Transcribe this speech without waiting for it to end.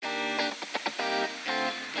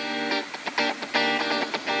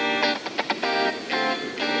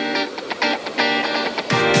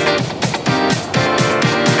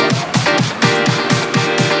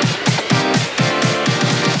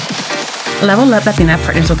Level Up Latina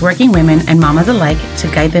partners with working women and mamas alike to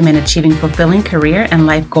guide them in achieving fulfilling career and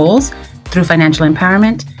life goals through financial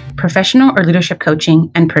empowerment, professional or leadership coaching,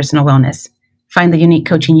 and personal wellness. Find the unique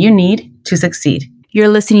coaching you need to succeed. You're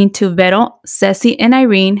listening to Vero, Ceci, and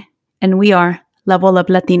Irene, and we are Level Up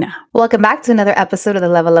Latina. Welcome back to another episode of the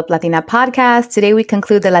Level Up Latina podcast. Today we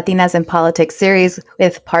conclude the Latinas in Politics series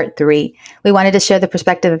with part 3. We wanted to share the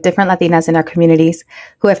perspective of different Latinas in our communities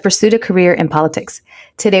who have pursued a career in politics.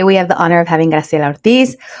 Today we have the honor of having Graciela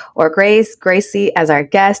Ortiz, or Gracie, as our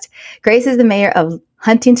guest. Grace is the mayor of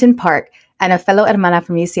Huntington Park and a fellow hermana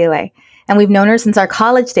from UCLA. And we've known her since our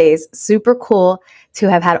college days. Super cool to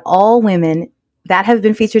have had all women that have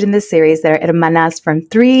been featured in this series that are hermanas from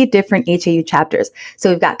 3 different HAU chapters. So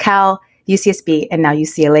we've got Cal, UCSB, and now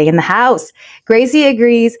UCLA in the house. Gracie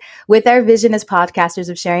agrees with our vision as podcasters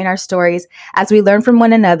of sharing our stories as we learn from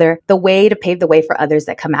one another, the way to pave the way for others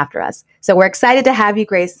that come after us. So we're excited to have you,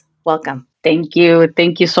 Grace. Welcome. Thank you.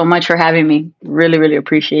 Thank you so much for having me. Really, really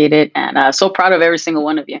appreciate it. And so proud of every single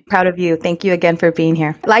one of you. Proud of you. Thank you again for being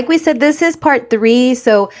here. Like we said, this is part 3.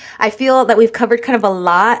 So I feel that we've covered kind of a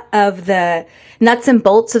lot of the nuts and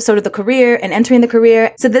bolts of sort of the career and entering the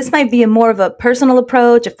career. So this might be a more of a personal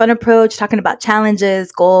approach, a fun approach, talking about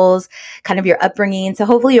challenges, goals, kind of your upbringing. So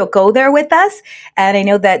hopefully you'll go there with us. And I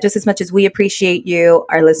know that just as much as we appreciate you,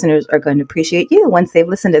 our listeners are going to appreciate you once they've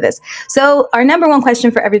listened to this. So our number one question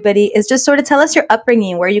for everybody is just sort of tell us your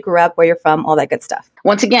upbringing, where you grew up, where you're from, all that good stuff.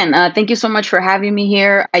 Once again, thank you so much for having me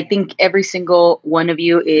here. I think every single one of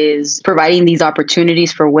you is providing these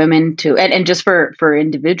opportunities for women to, and just for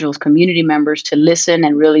individuals, community members to listen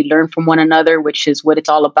and really learn from one another, which is what it's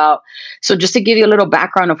all about. So just to give you a little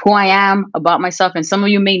background of who I am, about myself, and some of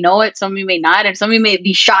you may know it, some of you may not, and some of you may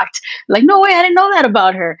be shocked, like, no way, I didn't know that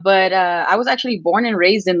about her. But I was actually born and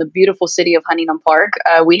raised in the beautiful city of Huntington Park.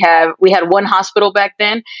 We had one hospital back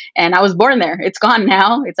then, and I was born there. It's gone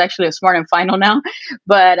now. It's actually a Smart and Final now.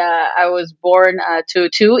 But I was born to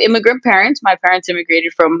 2 immigrant parents. My parents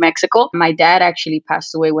immigrated from Mexico. My dad actually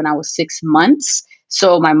passed away when I was 6 months.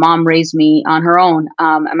 So my mom raised me on her own.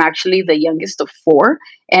 I'm actually the youngest of 4.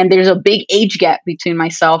 And there's a big age gap between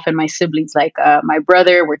myself and my siblings. Like my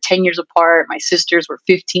brother, we're 10 years apart. My sisters were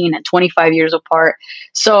 15 and 25 years apart.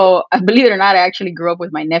 So believe it or not, I actually grew up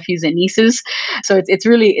with my nephews and nieces. So it's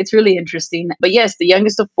really interesting. But yes, the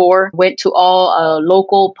youngest of 4, went to all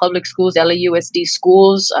local public schools, LAUSD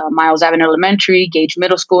schools, Miles Avenue Elementary, Gage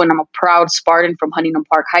Middle School, and I'm a proud Spartan from Huntington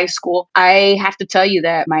Park High School. I have to tell you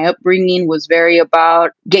that my upbringing was very about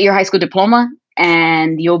get your high school diploma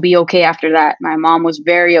and you'll be okay after that. My mom was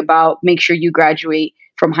very about make sure you graduate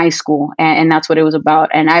from high school. And that's what it was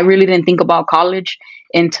about. And I really didn't think about college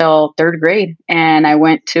until 3rd grade. And I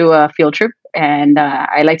went to a field trip. And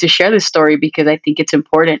I like to share this story because I think it's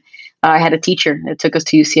important. I had a teacher that took us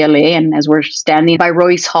to UCLA. And as we're standing by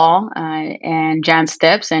Royce Hall and Jan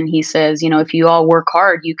Steps, and he says, if you all work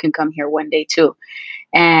hard, you can come here one day too.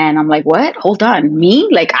 And I'm like, what? Hold on. Me?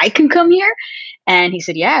 Like I can come here? And he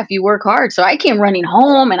said, yeah, if you work hard. So I came running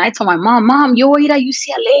home and I told my mom, yo voy a ir a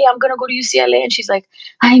UCLA. I'm going to go to UCLA. And she's like,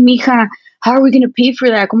 ay, mija, how are we going to pay for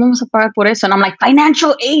that? ¿Cómo vamos a pagar por eso? And I'm like,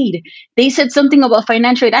 financial aid. They said something about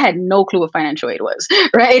financial aid. I had no clue what financial aid was,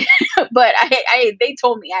 right? But they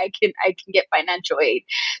told me I can get financial aid.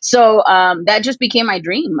 So that just became my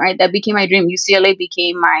dream, right? That became my dream. UCLA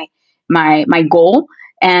became my goal.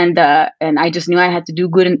 And I just knew I had to do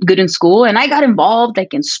good in school. And I got involved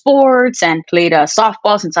like in sports and played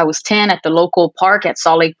softball since I was 10 at the local park at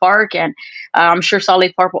Salt Lake Park. And I'm sure Salt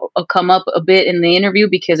Lake Park will come up a bit in the interview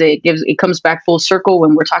because it comes back full circle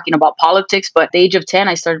when we're talking about politics. But at the age of 10,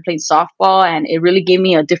 I started playing softball and it really gave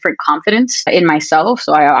me a different confidence in myself.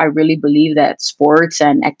 So I really believe that sports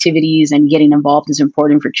and activities and getting involved is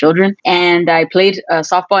important for children. And I played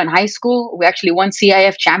softball in high school. We actually won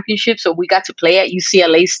CIF championship. So we got to play at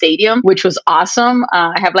UCLA Stadium, which was awesome.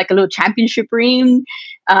 I have like a little championship ring.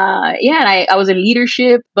 And I was in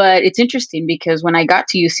leadership, but it's interesting because when I got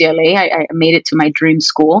to UCLA, I made it to my dream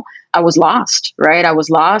school. I was lost, right? I was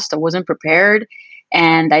lost. I wasn't prepared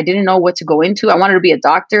and I didn't know what to go into. I wanted to be a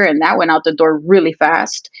doctor and that went out the door really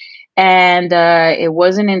fast. And it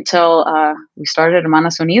wasn't until we started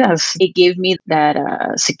Hermanas Unidas, it gave me that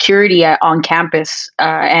security on campus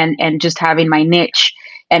and just having my niche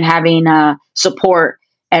and having support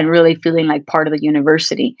and really feeling like part of the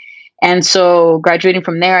university. And so graduating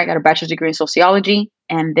from there, I got a bachelor's degree in sociology.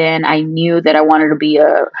 And then I knew that I wanted to be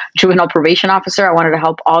a juvenile probation officer. I wanted to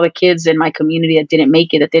help all the kids in my community that didn't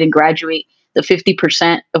make it, that didn't graduate, the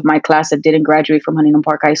 50% of my class that didn't graduate from Huntington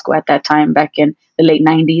Park High School at that time, back in the late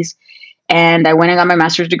 90s. And I went and got my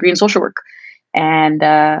master's degree in social work. And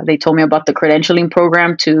they told me about the credentialing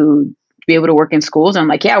program to be able to work in schools. I'm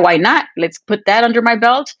like, yeah, why not? Let's put that under my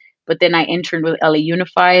belt. But then I interned with LA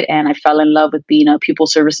Unified and I fell in love with being a pupil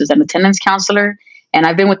services and attendance counselor. And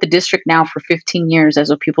I've been with the district now for 15 years as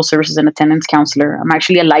a pupil services and attendance counselor. I'm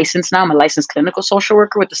actually a licensed now. I'm a licensed clinical social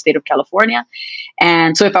worker with the state of California.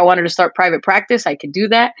 And so if I wanted to start private practice, I could do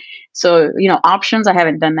that. So, options, I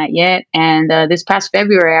haven't done that yet. And this past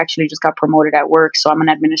February, I actually just got promoted at work. So I'm an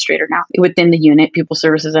administrator now within the unit, pupil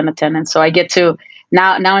services and attendance. So I get to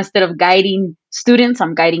now instead of guiding students,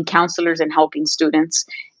 I'm guiding counselors and helping students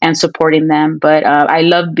and supporting them. But I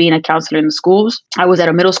love being a counselor in the schools. I was at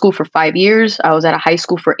a middle school for 5 years. I was at a high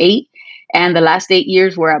school for 8. And the last 8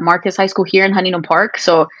 years were at Marcus High School here in Huntington Park.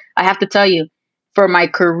 So I have to tell you, for my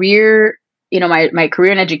career, my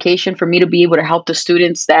career in education, for me to be able to help the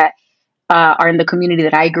students that are in the community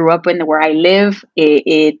that I grew up in, where I live,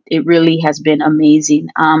 it really has been amazing.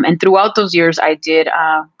 And throughout those years, I did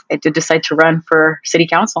decide to run for city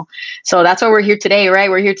council. So that's why we're here today, right?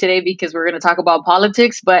 We're here today because we're going to talk about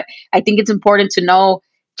politics, but I think it's important to know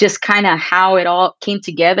just kind of how it all came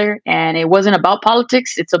together. And it wasn't about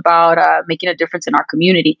politics. It's about making a difference in our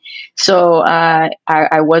community. So I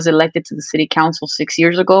was elected to the city council 6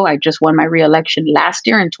 years ago. I just won my re-election last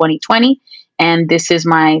year in 2020. And this is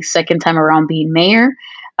my second time around being mayor.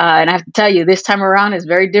 And I have to tell you, this time around is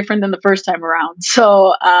very different than the first time around.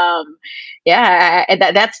 So,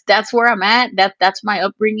 that's where I'm at. That's my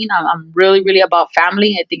upbringing. I'm really, really about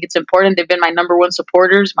family. I think it's important. They've been my number one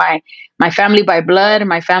supporters, my family by blood,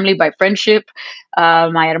 my family by friendship,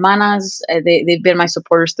 my hermanas. They've been my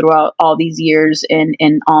supporters throughout all these years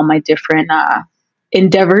in all my different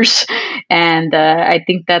endeavors. And I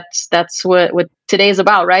think that's what today is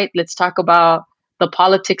about, right? Let's talk about the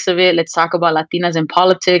politics of it. Let's talk about Latinas in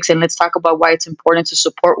politics, and let's talk about why it's important to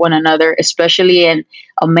support one another, especially in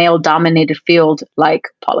a male-dominated field like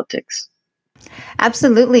politics.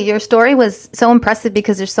 Absolutely. Your story was so impressive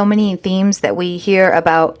because there's so many themes that we hear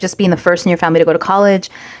about just being the first in your family to go to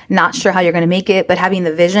college, not sure how you're going to make it, but having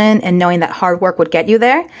the vision and knowing that hard work would get you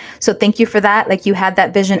there. So thank you for that. Like, you had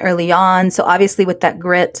that vision early on. So obviously with that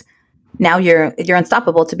grit, now you're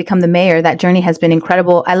unstoppable to become the mayor. That journey has been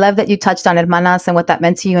incredible. I love that you touched on hermanas and what that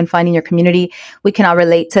meant to you and finding your community. We can all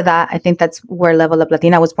relate to that. I think that's where Level Up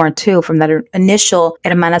Latina was born too, from that initial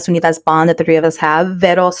Hermanas Unidas bond that the three of us have.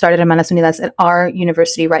 Vero started Hermanas Unidas at our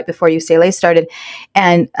university right before UCLA started.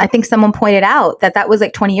 And I think someone pointed out that was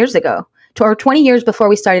like 20 years ago. Or 20 years before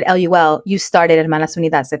we started LUL, you started Hermanas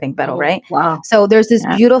Unidas, I think, Vero, right? Wow. So there's this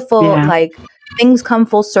beautiful, things come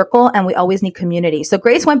full circle, and we always need community. So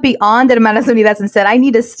Grace went beyond Hermanas Unidas and said, I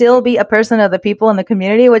need to still be a person of the people in the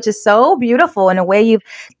community, which is so beautiful. In a way, you've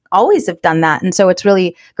always have done that. And so it's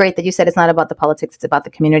really great that you said it's not about the politics, it's about the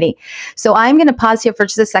community. So I'm going to pause here for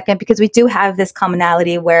just a second, because we do have this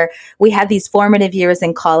commonality where we had these formative years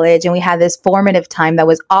in college and we had this formative time that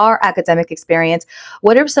was our academic experience.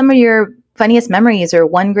 What are some of your funniest memories, or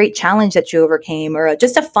one great challenge that you overcame, or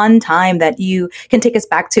just a fun time that you can take us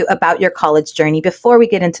back to about your college journey before we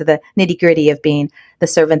get into the nitty gritty of being the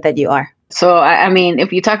servant that you are? So, I mean,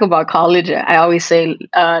 if you talk about college, I always say,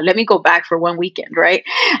 let me go back for one weekend, right?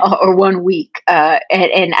 Or 1 week.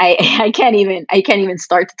 And I can't even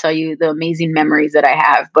start to tell you the amazing memories that I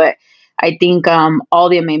have. But I think all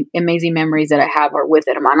the amazing memories that I have are with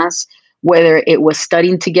hermanas, whether it was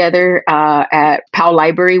studying together at Powell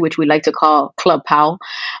Library, which we like to call Club Powell,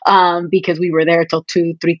 because we were there till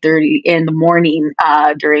 3:30 in the morning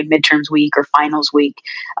during midterms week or finals week,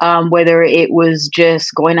 whether it was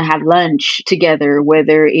just going to have lunch together,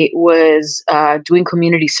 whether it was doing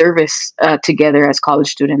community service together as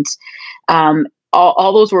college students.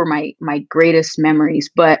 All those were my greatest memories.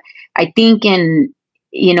 But I think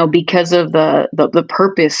because of the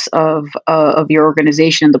purpose of your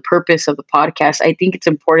organization, the purpose of the podcast, I think it's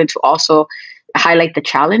important to also highlight the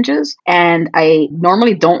challenges. And I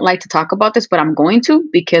normally don't like to talk about this, but I'm going to,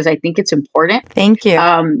 because I think it's important. Thank you.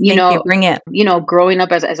 Bring it. Growing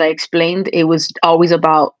up, as I explained, it was always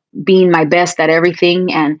about being my best at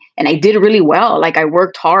everything. And I did really well. Like, I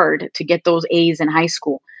worked hard to get those A's in high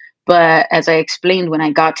school. But as I explained, when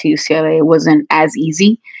I got to UCLA, it wasn't as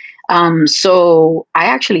easy. So I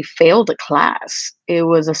actually failed a class. It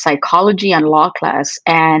was a psychology and law class,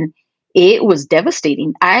 and it was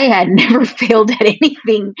devastating. I had never failed at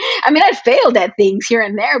anything. I mean, I failed at things here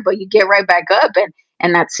and there, but you get right back up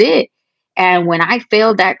and that's it. And when I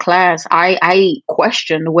failed that class, I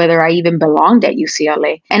questioned whether I even belonged at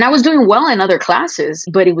UCLA. And I was doing well in other classes,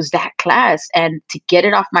 but it was that class. And to get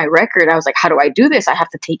it off my record, I was like, how do I do this? I have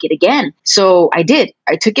to take it again. So I did.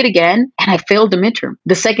 I took it again, and I failed the midterm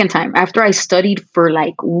the second time after I studied for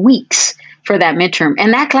like weeks. for that midterm.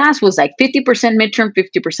 And that class was like 50% midterm,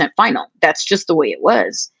 50% final. That's just the way it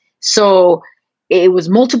was. So it was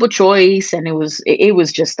multiple choice and it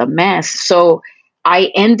was just a mess. So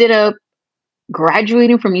I ended up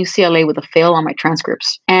graduating from UCLA with a fail on my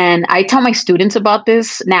transcripts. And I tell my students about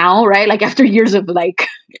this now, right? Like after years of like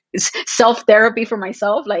self-therapy for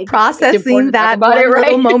myself, like processing that about it, right?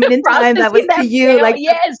 Little moment in time that was to you, fail, like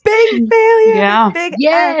yes, big failure, yeah, big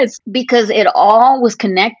yes, because it all was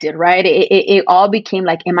connected, right? It all became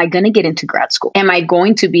like, am I going to get into grad school? Am I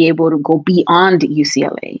going to be able to go beyond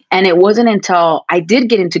UCLA? And it wasn't until I did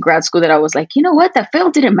get into grad school that I was like, you know what? That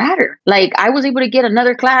fail didn't matter. Like I was able to get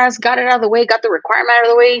another class, got it out of the way, got the requirement out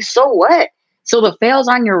of the way. So what? So the fail's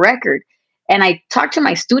on your record. And I talk to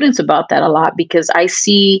my students about that a lot because I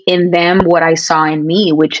see in them what I saw in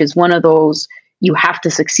me, which is one of those, you have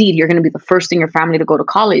to succeed. You're going to be the first in your family to go to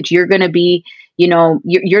college. You're going to be,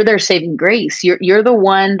 you're their saving grace. You're the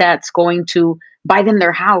one that's going to buy them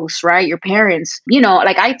their house, right? Your parents,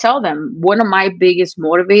 like I tell them, one of my biggest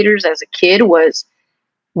motivators as a kid was,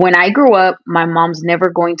 when I grew up, my mom's never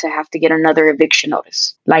going to have to get another eviction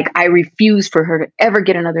notice. Like I refuse for her to ever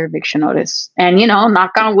get another eviction notice. And,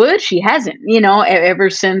 knock on wood, she hasn't, ever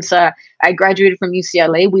since I graduated from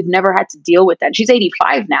UCLA, we've never had to deal with that. She's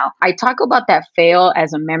 85 now. I talk about that fail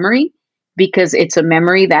as a memory because it's a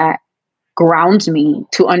memory that grounds me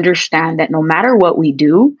to understand that no matter what we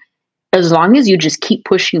do, as long as you just keep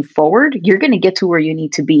pushing forward, you're going to get to where you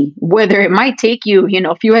need to be. Whether it might take you,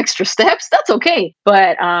 a few extra steps, that's okay.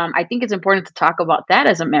 But I think it's important to talk about that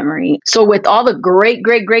as a memory. So with all the great,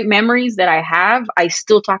 great, great memories that I have, I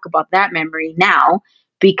still talk about that memory now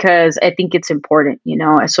because I think it's important,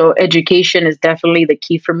 So education is definitely the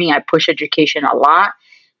key for me. I push education a lot,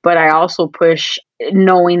 but I also push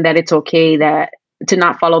knowing that it's okay to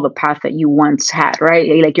not follow the path that you once had,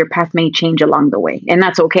 right? Like your path may change along the way, and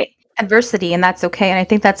that's okay. Adversity, and that's okay. And I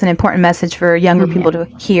think that's an important message for younger people to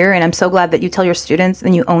hear. And I'm so glad that you tell your students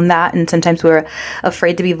and you own that. And sometimes we're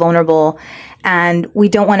afraid to be vulnerable and we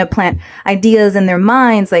don't want to plant ideas in their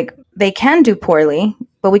minds like they can do poorly,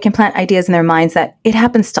 but we can plant ideas in their minds that it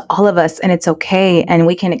happens to all of us and it's okay and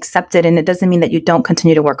we can accept it. And it doesn't mean that you don't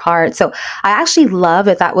continue to work hard. So I actually love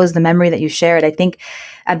that was the memory that you shared. I think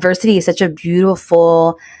adversity is such a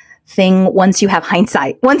beautiful thing once you have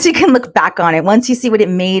hindsight, once you can look back on it, once you see what it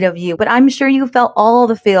made of you. But I'm sure you felt all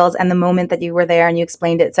the feels and the moment that you were there and you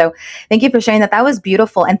explained it. So thank you for sharing that. That was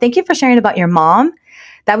beautiful. And thank you for sharing about your mom.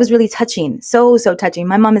 That was really touching. So touching.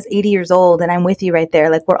 My mom is 80 years old and I'm with you right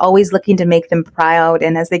there. Like we're always looking to make them proud.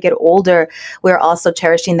 And as they get older, we're also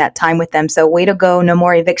cherishing that time with them. So way to go. No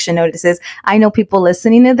more eviction notices. I know people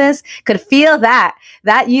listening to this could feel that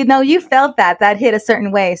you felt that hit a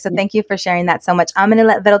certain way. So thank you for sharing that so much. I'm going to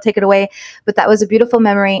let Vettel take it away, but that was a beautiful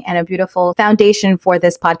memory and a beautiful foundation for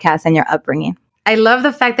this podcast and your upbringing. I love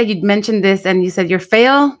the fact that you mentioned this and you said your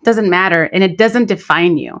fail doesn't matter and it doesn't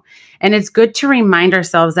define you. And it's good to remind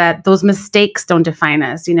ourselves that those mistakes don't define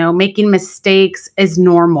us. Making mistakes is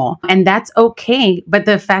normal and that's okay. But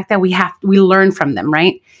the fact that we learn from them,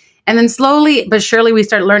 right? And then slowly but surely we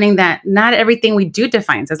start learning that not everything we do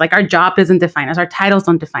defines us. Like our job doesn't define us. Our titles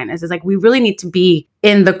don't define us. It's like we really need to be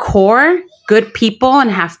in the core, good people and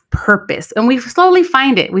have purpose. And we slowly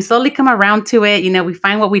find it. We slowly come around to it. We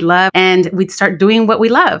find what we love and we start doing what we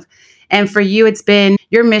love. And for you,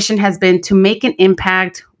 your mission has been to make an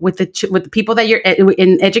impact with the people that you're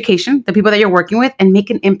in education, the people that you're working with, and make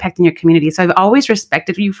an impact in your community. So I've always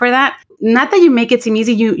respected you for that. Not that you make it seem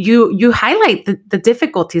easy, you highlight the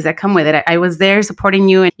difficulties that come with it. I was there supporting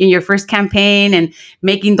you in your first campaign and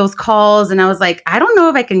making those calls. And I was like, I don't know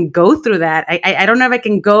if I can go through that. I don't know if I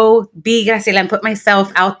can go be Graciela and put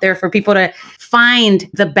myself out there for people to find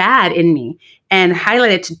the bad in me and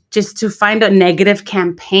highlight it just to find a negative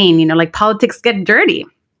campaign, like politics get dirty.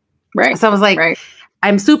 Right. So I was like, right.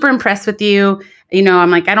 I'm super impressed with you. I'm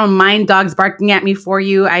like, I don't mind dogs barking at me for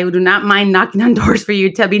you. I do not mind knocking on doors for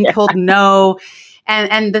you, being told no.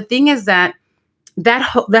 And the thing is that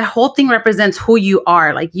whole thing represents who you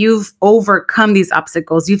are. Like you've overcome these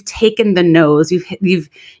obstacles. You've taken the no's.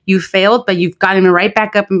 You've failed, but you've gotten right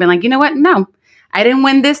back up and been like, you know what? No, I didn't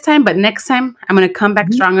win this time, but next time I'm going to come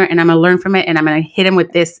back stronger and I'm going to learn from it and I'm going to hit him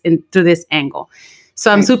with this and through this angle.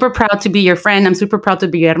 So I'm super proud to be your friend. I'm super proud to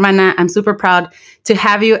be your hermana. I'm super proud to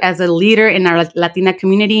have you as a leader in our Latina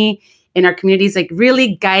community, in our communities, like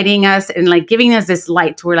really guiding us and like giving us this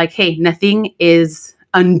light. We're like, hey, nothing is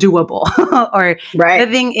undoable or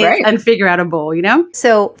nothing is unfigureoutable,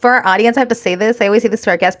 So for our audience, I have to say this. I always say this to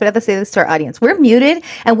our guests, but I have to say this to our audience. We're muted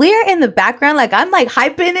and we are in the background. Like I'm like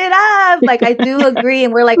hyping it up. Like I do agree.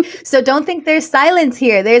 And we're like, so don't think there's silence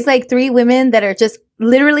here. There's like 3 women that are just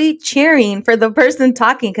literally cheering for the person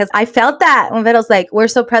talking, because I felt that when Vero's like, we're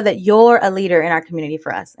so proud that you're a leader in our community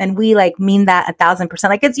for us. And we like mean that 1,000%.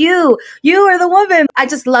 Like, it's you are the woman. I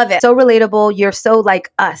just love it. So relatable. You're so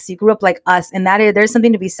like us. You grew up like us. And there's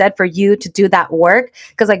something to be said for you to do that work.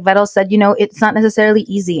 Because like Vero said, it's not necessarily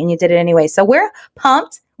easy and you did it anyway. So we're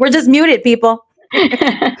pumped. We're just muted, people.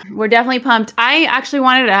 We're definitely pumped. I actually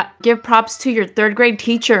wanted to give props to your third grade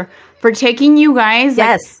teacher for taking you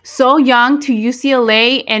guys so young to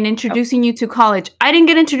UCLA and introducing you to college. I didn't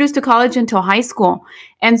get introduced to college until high school.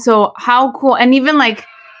 And so how cool. And even like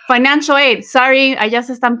financial aid. Sorry, allá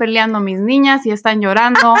se están peleando mis niñas y están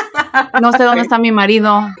llorando. No sé dónde está mi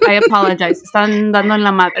marido. I apologize. Están dando en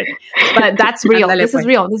la madre. But that's real. This is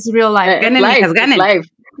real. This is real life. It's life.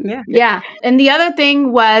 Yeah. And the other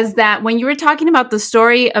thing was that when you were talking about the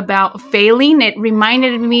story about failing, it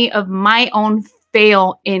reminded me of my own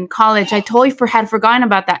fail in college. I totally had forgotten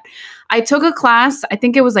about that. I took a class, I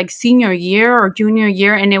think it was like senior year or junior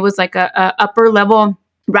year, and it was like a upper level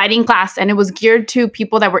writing class, and it was geared to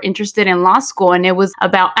people that were interested in law school, and it was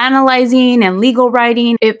about analyzing and legal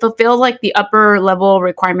writing. It fulfilled like the upper level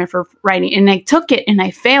requirement for writing, and I took it and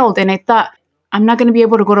I failed, and I thought, I'm not going to be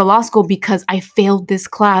able to go to law school because I failed this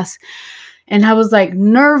class. And I was like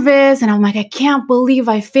nervous, and I'm like, I can't believe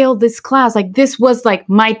I failed this class. Like, this was like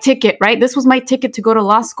my ticket, right? This was my ticket to go to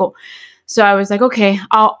law school. So I was like, okay,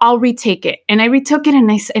 I'll retake it. And I retook it,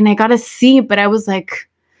 and I got a C, but I was like,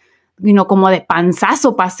 como de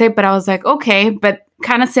panzazo pasé, but I was like, okay, but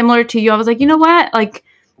kind of similar to you. I was like, you know what? Like,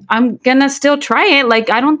 I'm going to still try it. Like,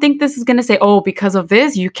 I don't think this is going to say, oh, because of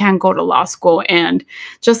this, you can't go to law school. And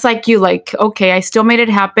just like you, like, okay, I still made it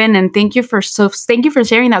happen. And thank you for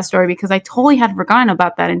sharing that story, because I totally had forgotten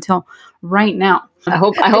about that until right now. I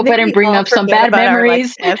hope I didn't bring up some bad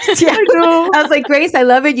memories. Yeah, I was like, Grace, I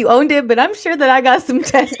love it. You owned it, but I'm sure that I got some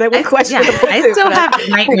tests that were questionable. I still have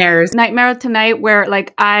nightmares. Nightmare tonight where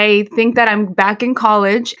like I think that I'm back in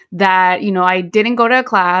college, that I didn't go to a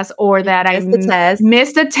class, or that I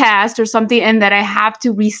missed a test or something, and that I have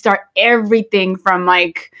to restart everything from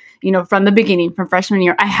like from the beginning, from freshman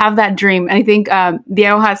year. I have that dream. And I think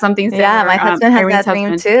Diego has something similar. Yeah, my husband has that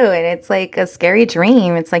dream too. And it's like a scary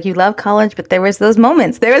dream. It's like you love college, but there was those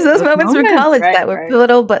moments. There was those moments for college that were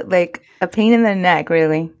pivotal, but like a pain in the neck,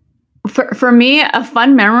 really. For me, a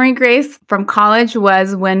fun memory, Grace, from college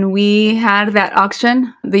was when we had that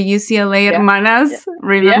auction, the UCLA Hermanas. Yeah.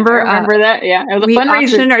 Remember? I remember that. Yeah, it was a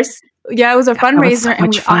fundraiser. It was a fundraiser,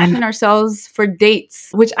 and we auctioned ourselves for dates,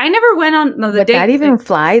 which I never went on. No, Would that even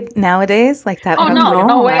fly nowadays? Like that? Oh,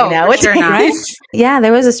 no way. Nowadays. Sure not. Yeah,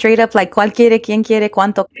 there was a straight up like, ¿cuál quiere, quién quiere,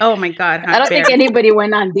 cuánto? Oh my God. I don't think anybody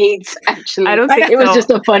went on dates, actually. I don't think it was just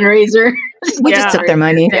a fundraiser. We just took their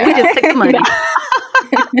money. Yeah, we just took the money.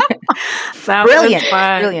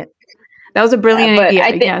 Brilliant. That was a brilliant idea.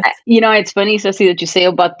 I think, it's funny, Ceci, that you say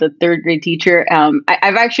about the third grade teacher.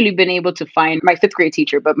 I've actually been able to find my fifth grade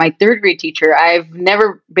teacher, but my third grade teacher, I've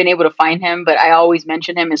never been able to find him, but I always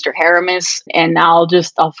mention him, Mr. Haramis, and I'll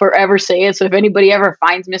forever say it. So if anybody ever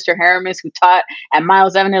finds Mr. Haramis, who taught at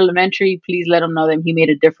Miles Avenue Elementary, please let him know that he made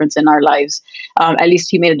a difference in our lives. At least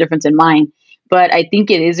he made a difference in mine. But I think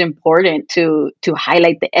it is important to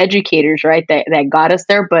highlight the educators, right, that got us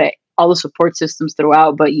there, but all the support systems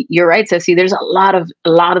throughout. But you're right, Ceci, there's a lot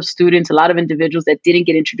of students, a lot of individuals that didn't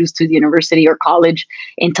get introduced to the university or college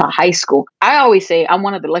until high school. I always say I'm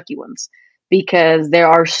one of the lucky ones, because there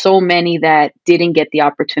are so many that didn't get the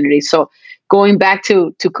opportunity. So going back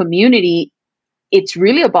to community, it's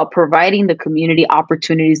really about providing the community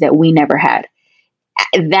opportunities that we never had.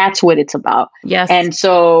 That's what it's about. Yes. And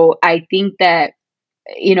so I think that,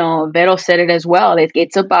 Vero said it as well.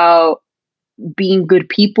 It's about being good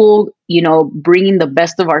people, bringing the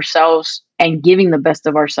best of ourselves and giving the best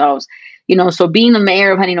of ourselves. So being the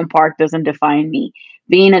mayor of Huntington Park doesn't define me.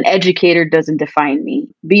 Being an educator doesn't define me.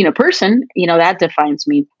 Being a person, that defines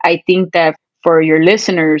me. I think that for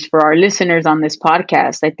our listeners on this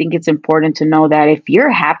podcast, I think it's important to know that if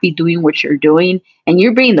you're happy doing what you're doing and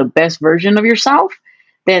you're being the best version of yourself,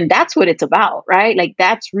 then that's what it's about, right? Like,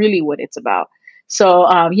 that's really what it's about. So,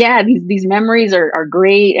 these memories are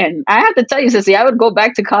great. And I have to tell you, Ceci, I would go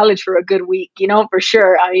back to college for a good week, for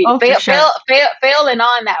sure. I mean, failing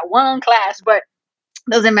on that one class, but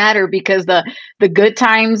doesn't matter, because the good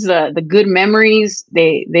times, the good memories,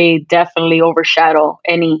 they definitely overshadow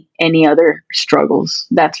any other struggles.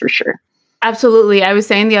 That's for sure. Absolutely. I was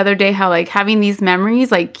saying the other day how like having these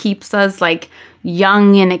memories like keeps us like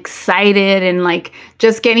young and excited and like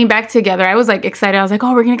just getting back together. I was like excited. I was like,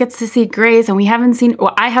 oh, we're going to get to see Grace, and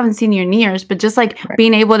I haven't seen you in years, but just like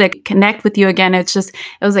being able to connect with you again, it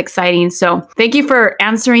was exciting. So thank you for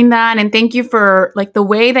answering that. And thank you for like the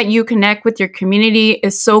way that you connect with your community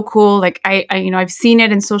is so cool. Like I've seen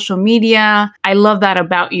it in social media. I love that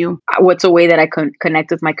about you. What's a way that I connect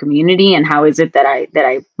with my community, and how is it that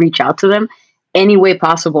I reach out to them? Any way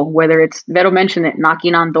possible, whether it's, Vero mentioned it,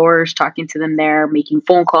 knocking on doors, talking to them there, making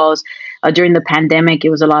phone calls. During the pandemic, it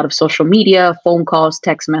was a lot of social media, phone calls,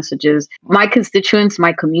 text messages. My constituents,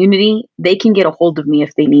 my community, they can get a hold of me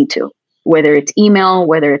if they need to, whether it's email,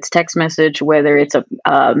 whether it's text message, whether it's a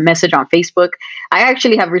message on Facebook. I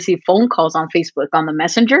actually have received phone calls on Facebook on the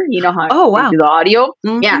Messenger. You know how I do the audio?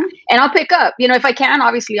 Mm-hmm. Yeah. And I'll pick up, if I can,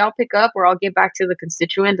 obviously I'll pick up, or I'll get back to the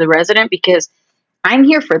constituent, the resident, because I'm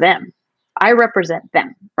here for them. I represent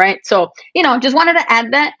them, right? So, just wanted to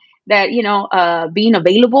add that being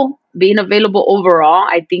available overall,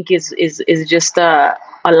 I think is just a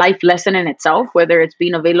life lesson in itself, whether it's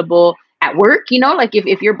being available at work, like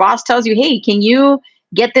if your boss tells you, hey, can you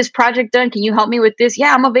get this project done? Can you help me with this?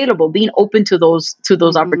 Yeah, I'm available. Being open to those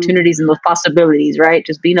opportunities and those possibilities, right?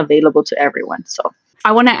 Just being available to everyone. So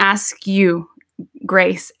I want to ask you,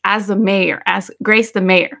 Grace, as Grace, the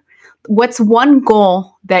mayor, what's one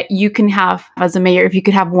goal that you can have as a mayor? If you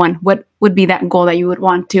could have one, what would be that goal that you would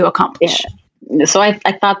want to accomplish? Yeah. So I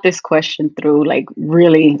thought this question through, like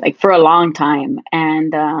really, like for a long time,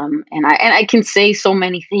 and I can say so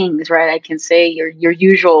many things, right? I can say your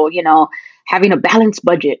usual, having a balanced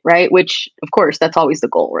budget, right? Which of course that's always the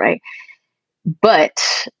goal, right? But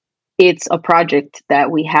it's a project that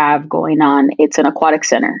we have going on. It's an aquatic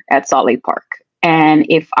center at Salt Lake Park. And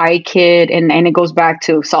if I could, and it goes back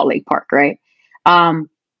to Salt Lake Park, right?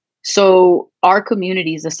 So our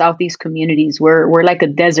communities, the Southeast communities, we're like a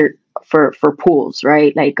desert for pools,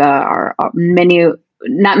 right? Like not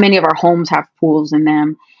many of our homes have pools in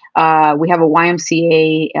them. We have a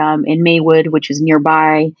YMCA in Maywood, which is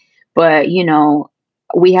nearby, but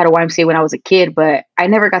we had a YMCA when I was a kid, but I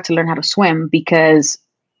never got to learn how to swim because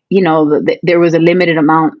there was a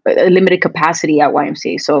limited capacity at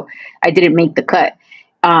YMCA. So I didn't make the cut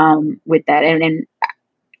with that. And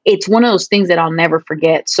it's one of those things that I'll never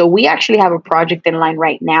forget. So we actually have a project in line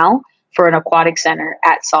right now for an aquatic center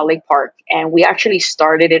at Salt Lake Park. And we actually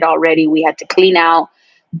started it already. We had to clean out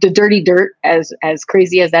the dirty dirt, as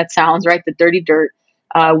crazy as that sounds, right? The dirty dirt.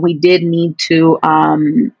 We did need to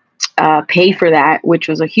pay for that, which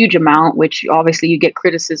was a huge amount, which obviously you get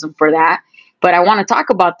criticism for that. But I want to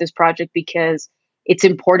talk about this project because it's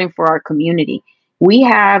important for our community. We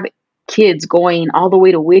have kids going all the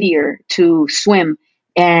way to Whittier to swim,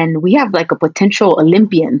 and we have like a potential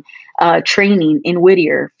Olympian training in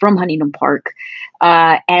Whittier from Huntington Park,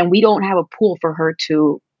 and we don't have a pool for her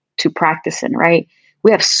to practice in, right?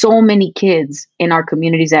 We have so many kids in our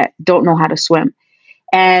communities that don't know how to swim,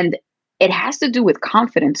 and it has to do with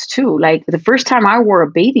confidence too. Like the first time I wore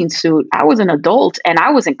a bathing suit, I was an adult and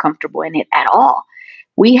I wasn't comfortable in it at all.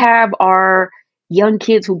 We have our young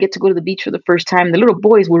kids who get to go to the beach for the first time. The little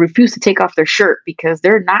boys will refuse to take off their shirt because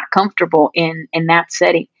they're not comfortable in that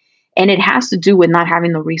setting. And it has to do with not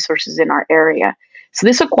having the resources in our area. So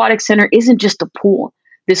this aquatic center isn't just a pool.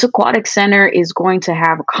 This aquatic center is going to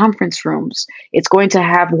have conference rooms. It's going to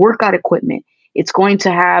have workout equipment. It's going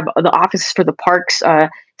to have the offices for the parks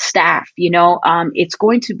staff. It's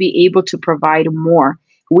going to be able to provide more.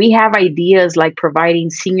 We have ideas like providing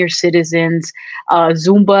senior citizens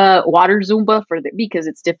Zumba, water Zumba because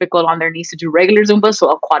it's difficult on their knees to do regular Zumba. So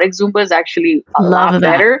aquatic Zumba is actually a lot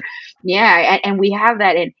better. Yeah, and we have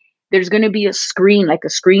that. And there's going to be a screen, like a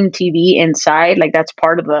screen TV inside. Like that's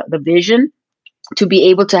part of the vision, to be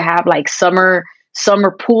able to have like summer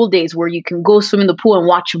pool days where you can go swim in the pool and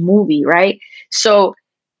watch a movie, right? So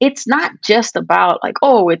it's not just about like,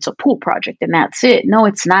 oh, it's a pool project and that's it. No,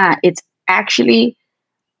 it's not. It's actually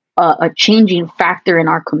a changing factor in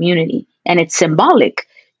our community, and it's symbolic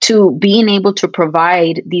to being able to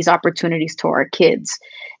provide these opportunities to our kids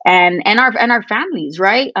and our families,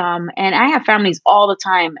 right? And I have families all the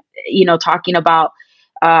time, talking about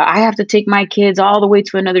I have to take my kids all the way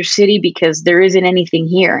to another city because there isn't anything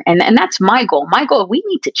here, and that's my goal. My goal, we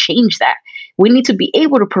need to change that. We need to be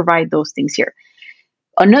able to provide those things here.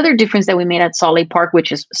 Another difference that we made at Salt Lake Park,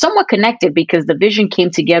 which is somewhat connected because the vision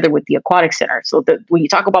came together with the aquatic center. So when you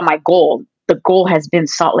talk about my goal, the goal has been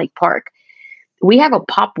Salt Lake Park. We have a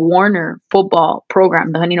Pop Warner football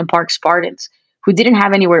program, the Huntington Park Spartans, who didn't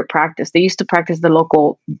have anywhere to practice. They used to practice the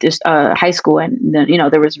local high school, and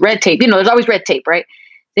there was red tape. There's always red tape, right?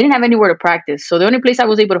 They didn't have anywhere to practice. So the only place I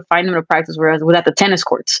was able to find them to practice was at the tennis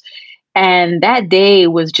courts. And that day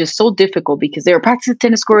was just so difficult because they were practicing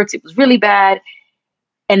tennis courts. It was really bad.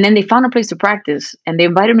 And then they found a place to practice and they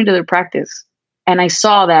invited me to their practice. And I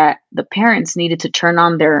saw that the parents needed to turn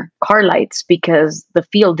on their car lights because the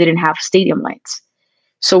field didn't have stadium lights.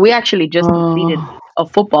 So we actually just completed a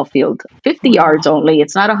football field, 50 yards only.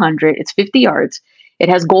 It's not 100, it's 50 yards. It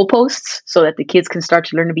has goalposts so that the kids can start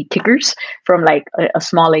to learn to be kickers from like a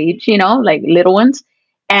small age, like little ones.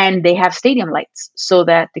 And they have stadium lights so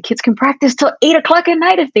that the kids can practice till 8 o'clock at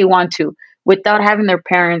night if they want to, without having their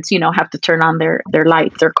parents, have to turn on their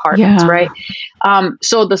lights, their car lights, right?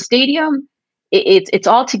 So the stadium, it's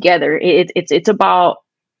all together. It's about,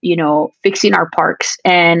 fixing our parks.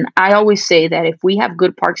 And I always say that if we have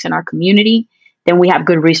good parks in our community, then we have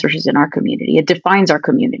good resources in our community. It defines our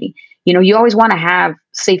community. You always want to have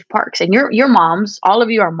safe parks, and your moms, all of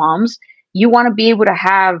you are moms. You want to be able to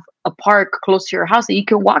have a park close to your house that you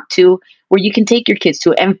can walk to, where you can take your kids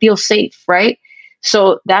to and feel safe, right?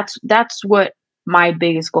 So that's what my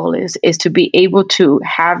biggest goal is to be able to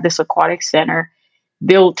have this aquatic center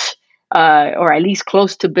built, or at least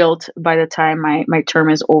close to built, by the time my term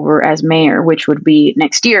is over as mayor, which would be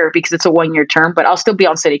next year, because it's a 1-year term, but I'll still be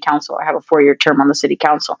on city council. I have a 4-year term on the city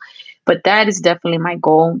council. But that is definitely my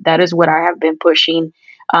goal. That is what I have been pushing.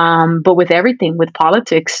 But with everything, with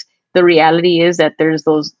politics, the reality is that there's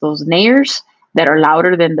those nayers that are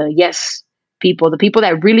louder than the yes people. The people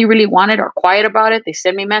that really, really want it are quiet about it. They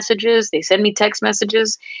send me messages, they send me text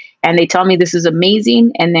messages, and they tell me this is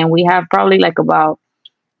amazing. And then we have probably like about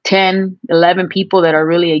 10, 11 people that are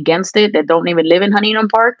really against it, that don't even live in Huntington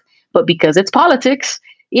Park. But because it's politics,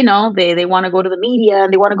 they want to go to the media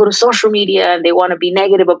and they want to go to social media and they want to be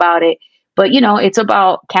negative about it. But, it's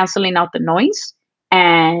about canceling out the noise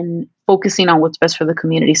and focusing on what's best for the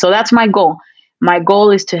community. So that's my goal. My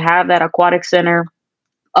goal is to have that aquatic center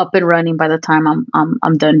up and running by the time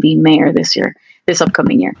I'm done being mayor this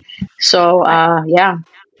upcoming year. So, yeah.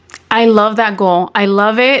 I love that goal. I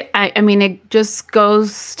love it. I mean, it just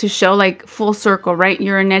goes to show, like, full circle, right?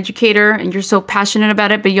 You're an educator and you're so passionate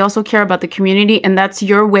about it, but you also care about the community. And that's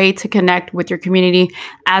your way to connect with your community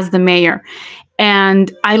as the mayor.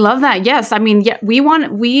 And I love that. Yes. I mean, yeah,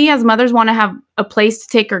 we as mothers want to have a place to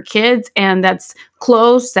take our kids, and that's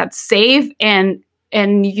close, that's safe. And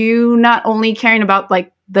you not only caring about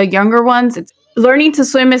like the younger ones, it's learning to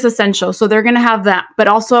swim is essential. So they're going to have that, but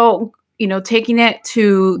also, taking it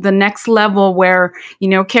to the next level where,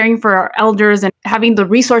 caring for our elders and having the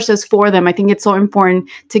resources for them. I think it's so important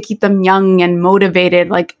to keep them young and motivated.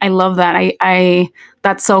 Like, I love that. I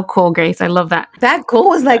that's so cool, Grace. I love that. That goal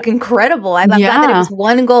was like incredible. I'm glad that it was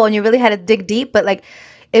one goal and you really had to dig deep, but like,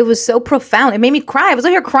 it was so profound. It made me cry. I was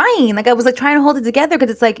over here crying. Like, I was like trying to hold it together,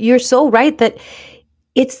 because it's like, you're so right that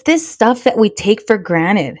it's this stuff that we take for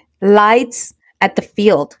granted. Lights at the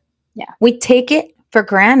field. Yeah. We take it for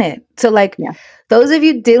granted. So like, those of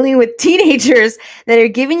you dealing with teenagers that are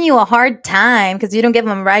giving you a hard time because you don't give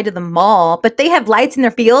them a ride to the mall, but they have lights in their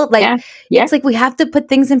field. Like, it's like we have to put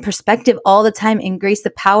things in perspective all the time. And Grace, the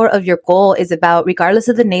power of your goal is about, regardless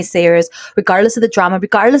of the naysayers, regardless of the drama,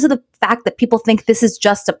 regardless of the fact that people think this is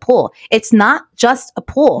just a pool. It's not just a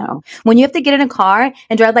pool. No. When you have to get in a car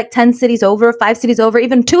and drive like 10 cities over, 5 cities over,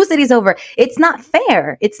 even 2 cities over, it's not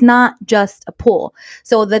fair. It's not just a pool.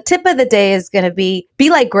 So the tip of the day is going to be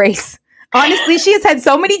like Grace. Honestly, she has had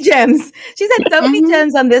so many gems. She's had so many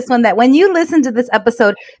gems on this one that when you listen to this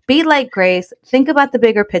episode, be like Grace. Think about the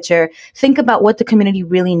bigger picture. Think about what the community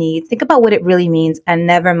really needs. Think about what it really means, and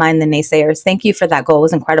never mind the naysayers. Thank you for that goal. It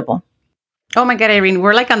was incredible. Oh my God, Irene,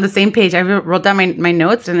 we're like on the same page. I wrote down my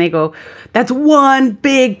notes and they go, that's one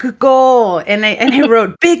big goal. And I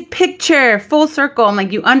wrote big picture, full circle. I'm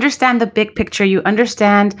like, you understand the big picture. You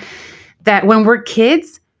understand that when we're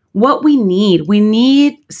kids, what we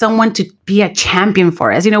need someone to be a champion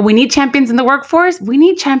for us. We need champions in the workforce. We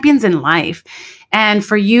need champions in life. And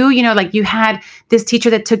for you, like you had this teacher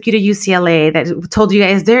that took you to UCLA that told you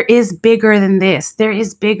guys, there is bigger than this. There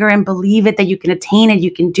is bigger, and believe it, that you can attain it.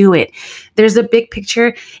 You can do it. There's a big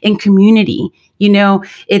picture in community.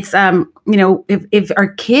 It's, if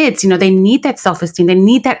our kids, they need that self-esteem, they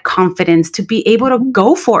need that confidence to be able to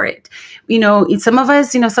go for it. Some of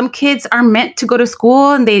us, some kids are meant to go to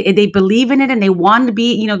school and they believe in it and they want to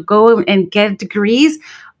be, go and get degrees.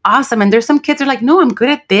 Awesome. And there's some kids that are like, no, I'm good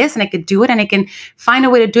at this and I could do it and I can find a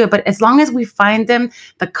way to do it. But as long as we find them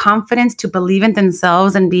the confidence to believe in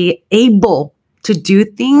themselves and be able to do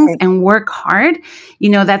things and work hard,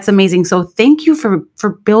 that's amazing. So thank you for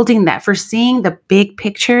building that, for seeing the big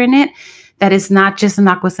picture in it, that it's not just an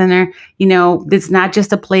aqua center, it's not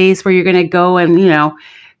just a place where you're going to go and,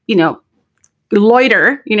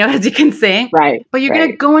 loiter, as you can say. Right. But you're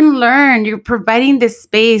going to go and learn. You're providing this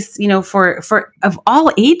space, for of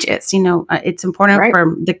all ages. It's important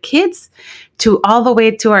for the kids to all the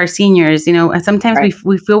way to our seniors. Sometimes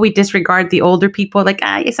we feel we disregard the older people, like,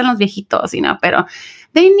 están los viejitos, pero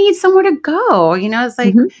they need somewhere to go. It's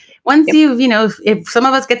like once you've, if some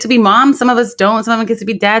of us get to be moms, some of us don't, some of them get to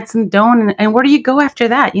be dads, some don't. And where do you go after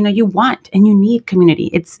that? You want and you need community.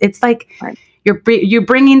 It's like you're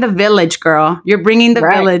bringing the village, girl. You're bringing the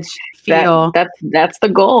village feel. That's the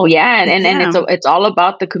goal. Yeah. And it's all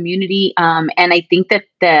about the community. And I think that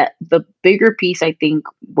the bigger piece, I think,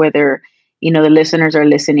 whether the listeners are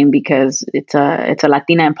listening because it's a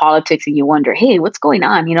Latina in politics and you wonder, hey, what's going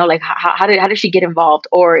on? Like how did she get involved?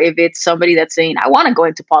 Or if it's somebody that's saying, I want to go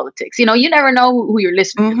into politics, you never know who you're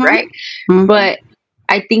listening to, right? But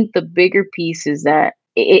I think the bigger piece is that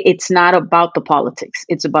it's not about the politics.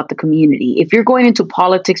 It's about the community. If you're going into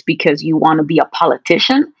politics because you want to be a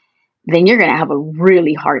politician, then you're going to have a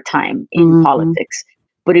really hard time in politics.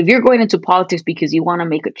 But if you're going into politics because you want to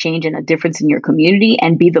make a change and a difference in your community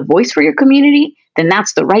and be the voice for your community, then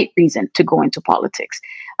that's the right reason to go into politics.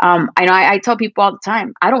 I tell people all the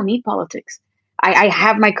time, I don't need politics. I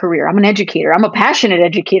have my career. I'm an educator. I'm a passionate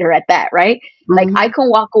educator at that, right? Like I can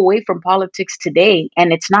walk away from politics today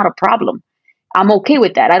and it's not a problem. I'm okay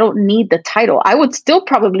with that. I don't need the title. I would still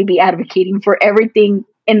probably be advocating for everything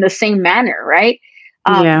in the same manner, right?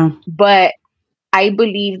 But I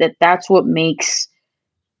believe that that's what makes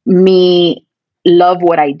me love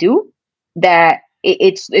what I do. That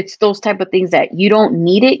it's those type of things that you don't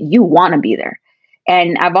need it. You want to be there.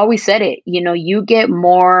 And I've always said it, you get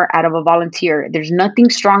more out of a volunteer. There's nothing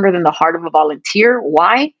stronger than the heart of a volunteer.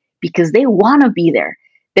 Why? Because they want to be there.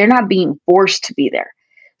 They're not being forced to be there.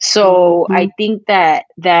 So I think that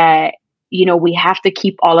we have to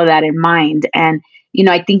keep all of that in mind. And,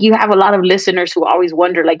 I think you have a lot of listeners who always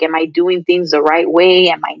wonder, like, am I doing things the right way?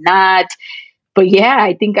 Am I not? But yeah,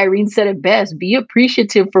 I think Irene said it best. Be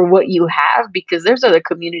appreciative for what you have, because there's other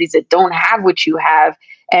communities that don't have what you have.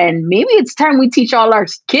 And maybe it's time we teach all our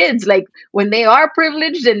kids, like when they are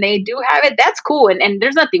privileged and they do have it, that's cool. And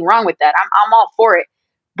there's nothing wrong with that. I'm all for it.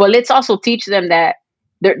 But let's also teach them that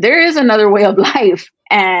there is another way of life.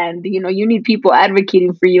 And, you need people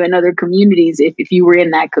advocating for you in other communities if you were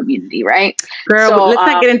in that community, right? Girl, so, let's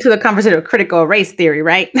not get into the conversation of critical race theory,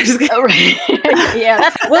 right?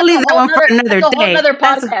 Yeah, we'll leave that one for another day. That's a whole other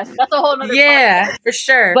podcast. That's a whole other podcast. For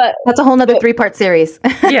sure. But that's a whole other 3-part series.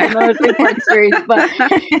 Yeah, another 3-part series. But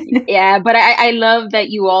yeah, but I love that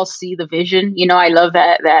you all see the vision. I love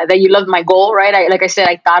that you love my goal, right? Like I said,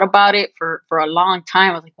 I thought about it for a long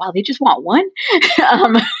time. I was like, wow, they just want one?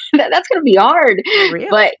 That's going to be hard.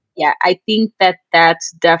 But yeah, I think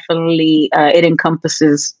that's definitely, it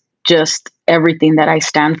encompasses just everything that I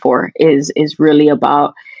stand for is really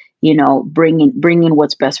about, bringing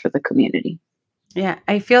what's best for the community. Yeah,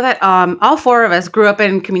 I feel that all 4 of us grew up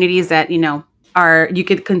in communities that, are, you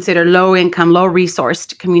could consider low income, low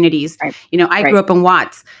resourced communities. Right. I grew up in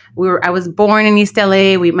Watts. I was born in East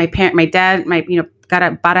LA. My dad,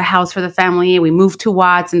 bought a house for the family. We moved to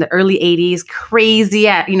Watts in the early 80s. Crazy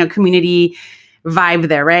community vibe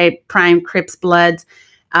there, right? Prime Crips, Bloods.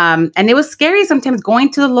 And it was scary sometimes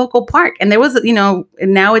going to the local park. And there was,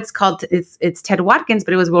 now it's called, it's Ted Watkins,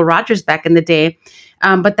 but it was Will Rogers back in the day.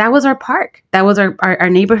 But that was our park. That was our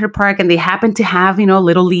neighborhood park. And they happened to have,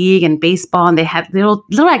 Little League and baseball, and they had little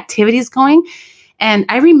activities going. And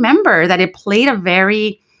I remember that it played a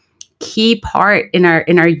very key part in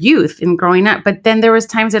our youth and growing up. But then there was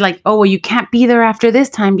times that like, oh, well, you can't be there after this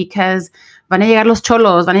time because van a llegar los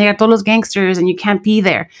cholos, van a llegar todos los gangsters, and you can't be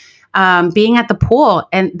there. Being at the pool,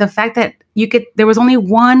 and the fact that there was only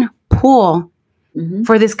one pool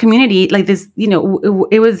for this community, like this,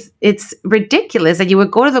 it's ridiculous that you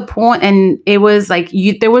would go to the pool and it was like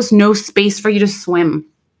there was no space for you to swim,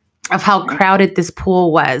 of how crowded this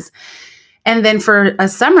pool was. And then for a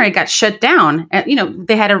summer, it got shut down. And,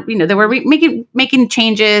 they had they were making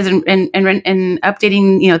changes and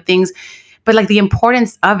updating, things. But like the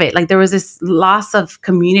importance of it, like there was this loss of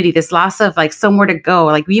community, this loss of like somewhere to go.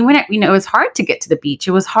 Like we went, it was hard to get to the beach.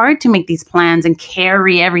 It was hard to make these plans and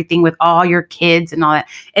carry everything with all your kids and all that.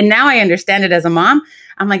 And now I understand it as a mom.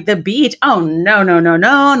 I'm like, the beach. Oh, no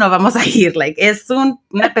vamos a ir. Like es una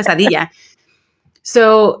pesadilla.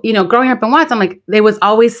 So, growing up in Watts, I'm like, there was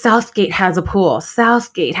always Southgate has a pool.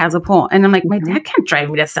 And I'm like, my dad can't drive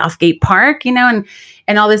me to Southgate Park, and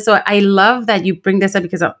all this. So I love that you bring this up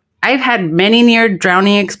because I've had many near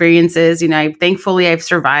drowning experiences. Thankfully I've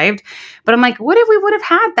survived, but I'm like, what if we would have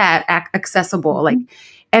had that accessible? Like,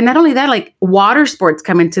 and not only that, like water sports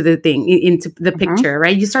come into the picture,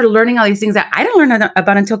 right? You start learning all these things that I didn't learn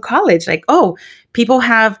about until college. Like, oh, people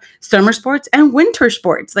have summer sports and winter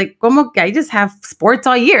sports. Like, como que I just have sports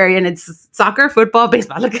all year, and it's soccer, football,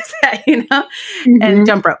 baseball, look at that, and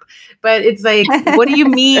jump rope. But it's like, what do you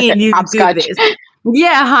mean you do this?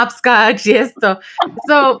 Yeah, hopscotch. Yes.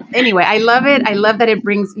 So anyway, I love it. I love that it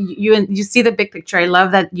brings you, and you see the big picture. I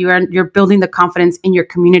love that you're building the confidence in your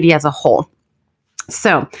community as a whole.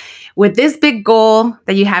 So with this big goal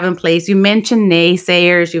that you have in place, you mentioned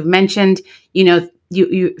naysayers, you've mentioned,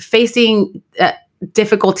 you facing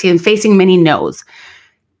difficulty and facing many no's.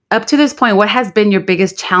 Up to this point, what has been your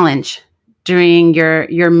biggest challenge during your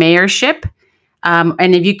mayorship?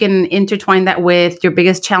 And if you can intertwine that with your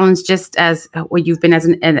biggest challenge, just as what you've been as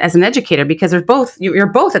an educator, because you're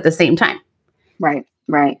both at the same time. Right.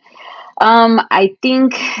 I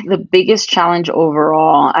think the biggest challenge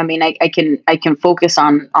overall, I mean, I can focus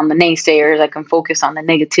on the naysayers, I can focus on the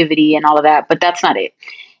negativity and all of that, but that's not it.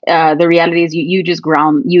 The reality is you just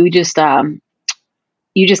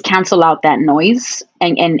cancel out that noise,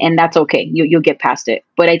 and that's okay. You'll get past it.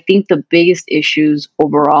 But I think the biggest issues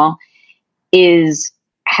overall is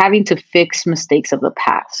having to fix mistakes of the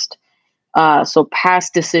past. So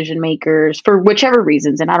past decision makers, for whichever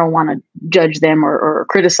reasons, and I don't want to judge them or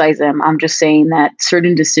criticize them. I'm just saying that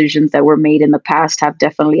certain decisions that were made in the past have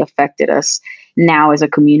definitely affected us now as a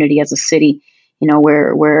community, as a city.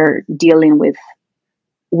 We're dealing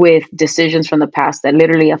with decisions from the past that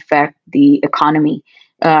literally affect the economy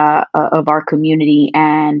of our community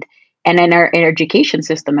and in our education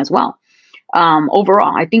system as well.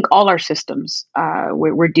 Overall, I think all our systems,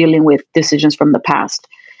 we're dealing with decisions from the past.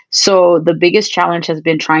 So the biggest challenge has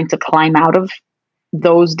been trying to climb out of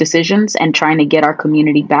those decisions and trying to get our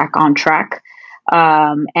community back on track.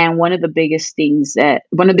 And one of the biggest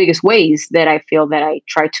ways that I feel that I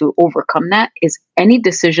try to overcome that is any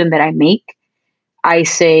decision that I make, I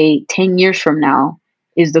say 10 years from now,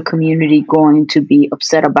 is the community going to be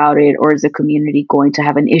upset about it, or is the community going to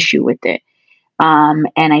have an issue with it? And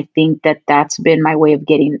I think that that's been my way of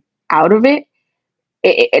getting out of it.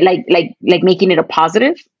 Like making it a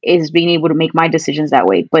positive is being able to make my decisions that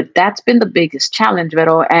way. But that's been the biggest challenge,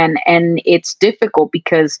 Vero. And it's difficult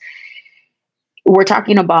because we're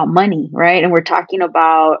talking about money, right? And we're talking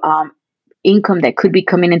about income that could be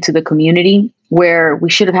coming into the community, where we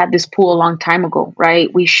should have had this pool a long time ago,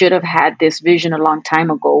 right? We should have had this vision a long time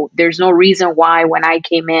ago. There's no reason why when I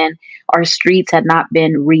came in, our streets had not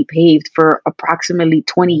been repaved for approximately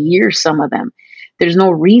 20 years, some of them. There's no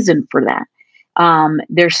reason for that.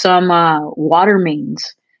 There's some water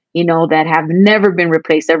mains, that have never been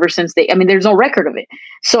replaced ever since there's no record of it.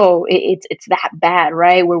 So it's that bad,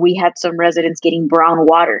 right? Where we had some residents getting brown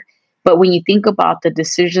water. But when you think about the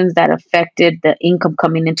decisions that affected the income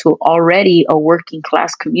coming into already a working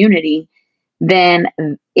class community, then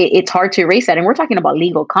it's hard to erase that. And we're talking about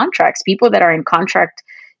legal contracts, people that are in contract,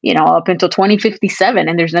 up until 2057,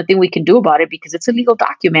 and there's nothing we can do about it because it's a legal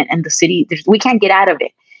document, and the city, we can't get out of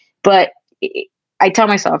it. But I tell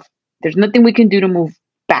myself, there's nothing we can do to move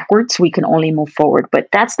backwards. We can only move forward. But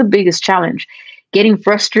that's the biggest challenge, getting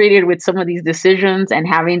frustrated with some of these decisions and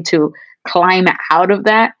having to climb out of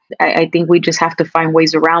that. I think we just have to find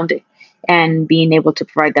ways around it and being able to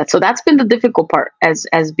provide that. So that's been the difficult part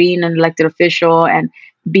as being an elected official and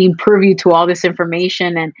being privy to all this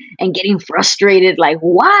information and getting frustrated. Like,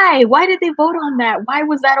 why did they vote on that? Why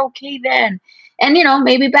was that okay then? And,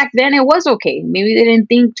 maybe back then it was okay. Maybe they didn't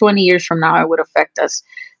think 20 years from now it would affect us.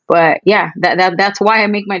 But yeah, that's why I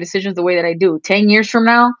make my decisions the way that I do. 10 years from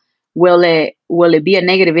now, will it be a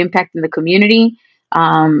negative impact in the community?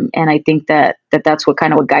 And I think that's what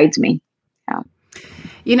guides me.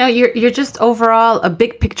 Yeah. You're just overall a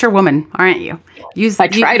big picture woman, aren't you? I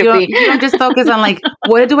try to be. You don't just focus on like,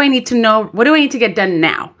 what do I need to know? What do I need to get done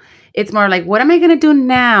now? It's more like, what am I going to do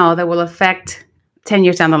now that will affect 10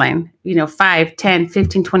 years down the line, 5, 10,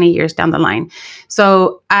 15, 20 years down the line.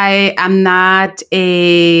 So I am not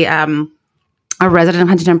a resident of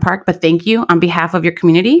Huntington Park, but thank you on behalf of your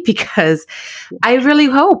community, because I really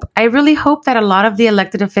hope that a lot of the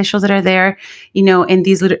elected officials that are there, in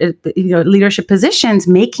these leadership positions,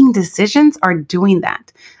 making decisions, are doing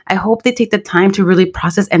that. I hope they take the time to really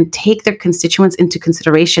process and take their constituents into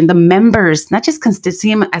consideration, the members, not just see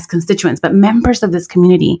them as constituents, but members of this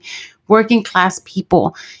community, working class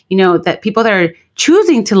people, that people that are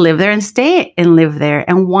choosing to live there and stay and live there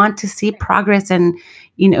and want to see progress and,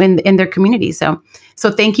 in their community. So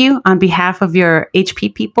thank you on behalf of your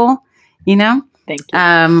HP people, Thank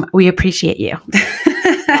you. We appreciate you.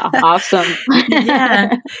 Awesome.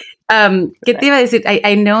 Yeah. ¿Qué te iba a decir?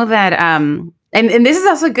 I know that, and this is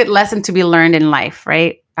also a good lesson to be learned in life,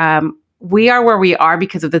 right? We are where we are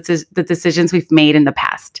because of the decisions we've made in the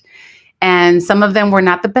past. And some of them were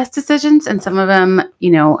not the best decisions. And some of them,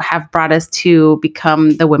 have brought us to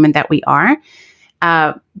become the women that we are.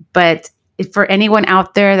 But if for anyone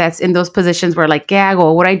out there that's in those positions where like, yeah,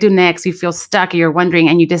 well, what do I do next? You feel stuck, you're wondering,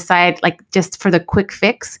 and you decide like just for the quick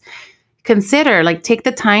fix, consider, like take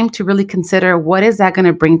the time to really consider what is that going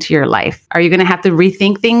to bring to your life? Are you going to have to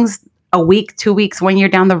rethink things a week, 2 weeks, 1 year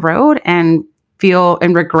down the road and feel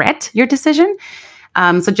and regret your decision?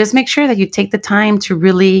 So just make sure that you take the time to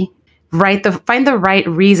really find the right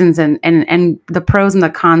reasons and the pros and the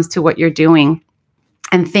cons to what you're doing,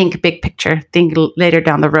 and think big picture, think later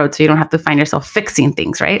down the road, so you don't have to find yourself fixing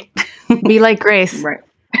things, right? Be like Grace. Right.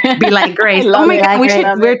 Be like Grace. Oh my God,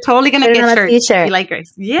 we're totally going to get shirts. Be like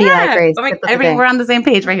Grace. Yeah. Be like Grace. Oh my, we're on the same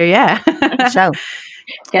page right here. Yeah. Show.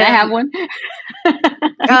 Can I have one?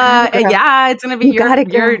 Yeah, it's going to be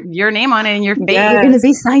your name on it and your face. Yeah. You're going to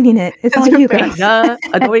be signing it. It's on you, Grace. Yeah.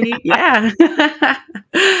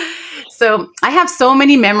 So I have so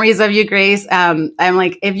many memories of you, Grace. I'm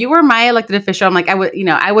like, if you were my elected official, I'm like,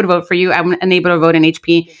 I would vote for you. I'm unable to vote in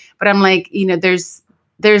HP, but I'm like,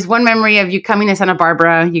 there's one memory of you coming to Santa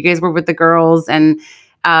Barbara. You guys were with the girls, and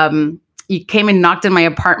you came and knocked in my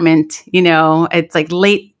apartment. It's like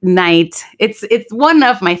late night. It's one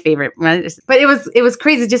of my favorite, but it was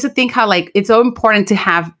crazy just to think how like it's so important to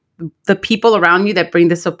have the people around you that bring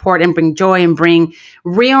the support and bring joy and bring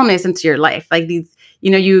realness into your life. Like these,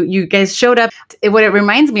 you guys showed up. What it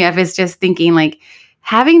reminds me of is just thinking like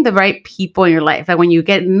having the right people in your life. That when you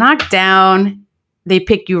get knocked down, they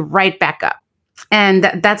pick you right back up. And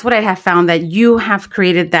that's what I have found, that you have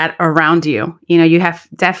created that around you. You have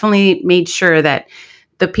definitely made sure that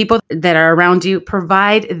the people that are around you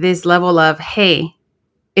provide this level of, hey,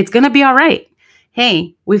 it's going to be all right.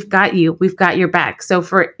 Hey, we've got you. We've got your back. So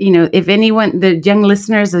for, if anyone, the young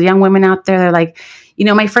listeners, the young women out there, they're like,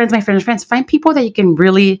 my friends, find people that you can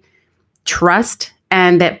really trust,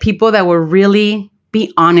 and that people that will really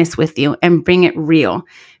be honest with you and bring it real.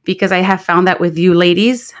 Because I have found that with you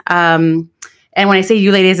ladies, and when I say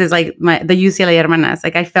you ladies, is like the UCLA hermanas.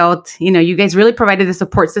 Like I felt, you guys really provided the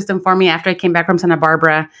support system for me after I came back from Santa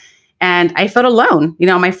Barbara, and I felt alone.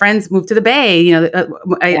 My friends moved to the Bay.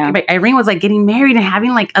 Irene was like getting married and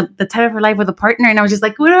having like the time of her life with a partner, and I was just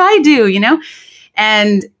like, what do I do?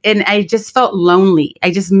 And I just felt lonely.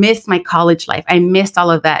 I just missed my college life. I missed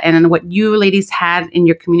all of that, and then what you ladies had in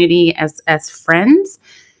your community as friends.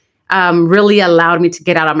 Really allowed me to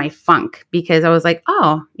get out of my funk, because I was like,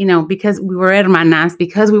 because we were hermanas,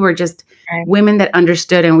 because we were just women that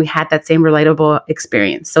understood and we had that same relatable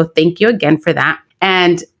experience. So thank you again for that.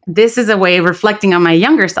 And this is a way of reflecting on my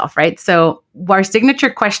younger self, right? So our signature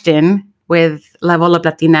question with Level Up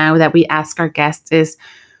Latina that we ask our guests is,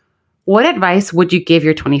 what advice would you give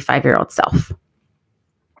your 25-year-old self?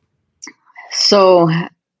 So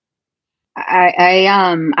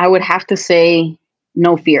I would have to say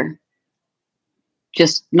no fear.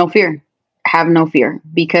 Just no fear. Have no fear.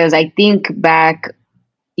 Because I think back,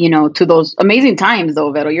 to those amazing times,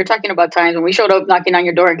 though, Vero. You're talking about times when we showed up knocking on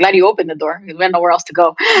your door. Glad you opened the door, because we had nowhere else to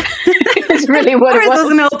go. It's really what it was. I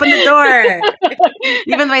was going to open the door.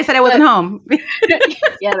 Even though I said I wasn't home.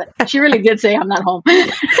 Yeah, she really did say, I'm not home.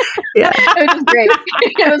 Yeah. It was great.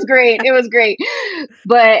 It was great.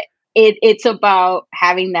 But it's about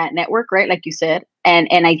having that network, right? Like you said.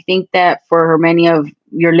 And I think that for many of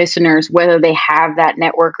your listeners, whether they have that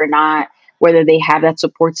network or not, whether they have that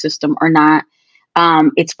support system or not,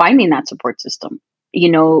 it's finding that support system,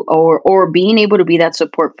 or being able to be that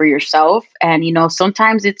support for yourself. And,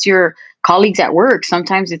 sometimes it's your colleagues at work.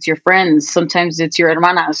 Sometimes it's your friends. Sometimes it's your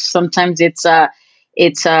hermanas. Sometimes it's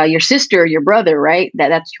your sister, your brother, right?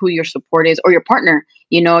 That's who your support is, or your partner,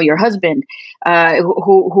 your husband,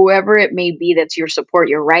 whoever it may be, that's your support,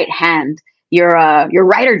 your right hand, your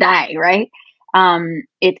ride or die, right?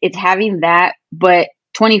 It's having that. But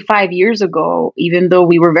 25 years ago, even though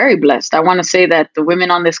we were very blessed, I want to say that the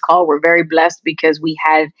women on this call were very blessed, because we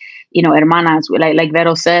had, hermanas, like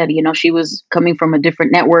Vero said, she was coming from a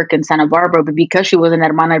different network in Santa Barbara, but because she was an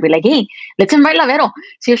hermana, I'd be like, hey, let's invite La Vero,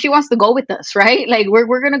 see if she wants to go with us, right? Like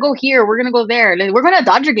we're going to go here, we're going to go there, we're going to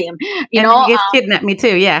Dodger game, You guys kidnapped me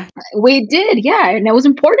too, yeah. We did, yeah, and it was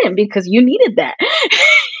important because you needed that.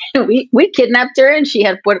 We kidnapped her, and she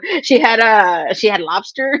had lobster.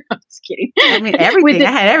 I'm just kidding. I mean, everything.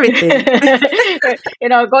 I had everything.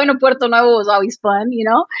 Going to Puerto Nuevo was always fun,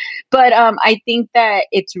 But I think that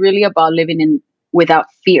it's really about living without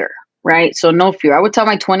fear, right? So no fear. I would tell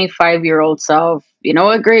my 25-year-old self, you know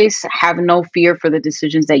what, Grace, have no fear for the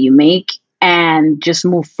decisions that you make and just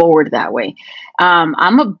move forward that way.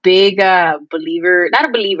 I'm a big believer, not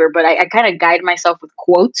a believer, but I kind of guide myself with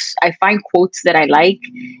quotes. I find quotes that I like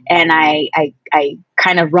and I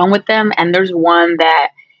kind of run with them. And there's one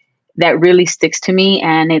that really sticks to me.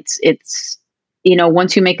 And it's,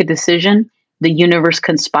 once you make a decision, the universe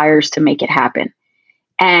conspires to make it happen.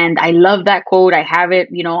 And I love that quote. I have it,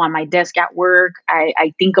 on my desk at work.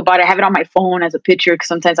 I think about it. I have it on my phone as a picture because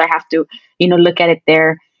sometimes I have to, look at it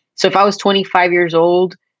there. So if I was 25 years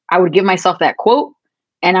old, I would give myself that quote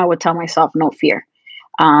and I would tell myself no fear.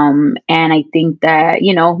 And I think that,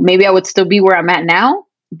 maybe I would still be where I'm at now,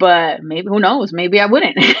 but maybe, who knows, maybe I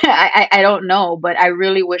wouldn't. I don't know, but I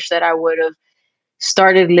really wish that I would have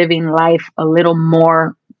started living life a little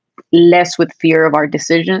more less with fear of my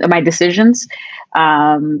decisions,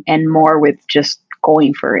 and more with just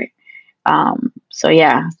going for it. So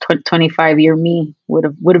yeah, 25-year me would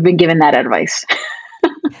have been given that advice.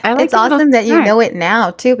 It's awesome that you know it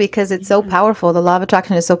now too, because it's so powerful. The law of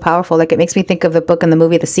attraction is so powerful. Like, it makes me think of the book and the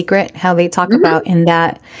movie The Secret, how they talk about in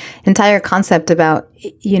that entire concept about,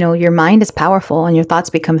 your mind is powerful and your thoughts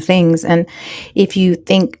become things. And if you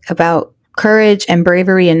think about courage and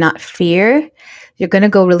bravery and not fear, you're going to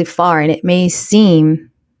go really far. And it may seem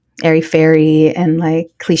airy-fairy and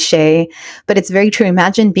like cliche, but it's very true.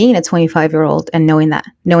 Imagine being a 25-year-old and knowing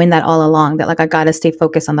that all along, that like, I got to stay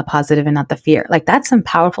focused on the positive and not the fear. Like, that's some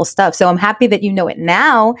powerful stuff. So I'm happy that you know it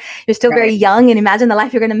now. You're still very young, and imagine the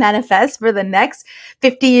life you're going to manifest for the next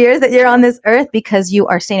 50 years that you're on this earth, because you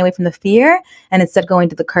are staying away from the fear and instead going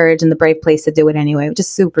to the courage and the brave place to do it anyway, which is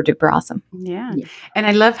super duper awesome. Yeah. And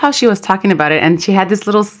I love how she was talking about it, and she had this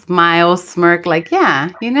little smile, smirk, like,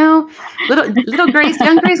 little Grace,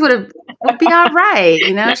 young Grace would be all right.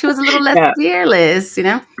 She was a little less fearless,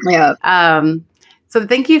 Yeah. So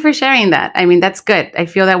thank you for sharing that. I mean, that's good. I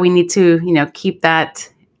feel that we need to, keep that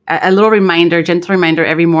a little reminder, gentle reminder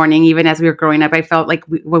every morning, even as we were growing up. I felt like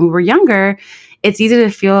when we were younger, it's easy to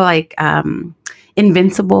feel like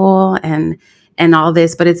invincible and all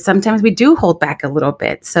this, but it's sometimes we do hold back a little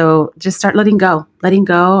bit. So just start letting go,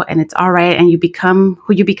 and it's all right. And you become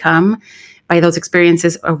who you become by those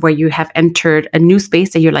experiences of where you have entered a new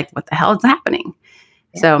space that you're like, what the hell is happening?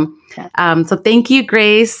 Yeah. So thank you,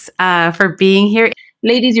 Grace, for being here.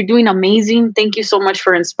 Ladies, you're doing amazing. Thank you so much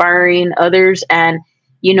for inspiring others. And,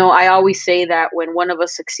 I always say that when one of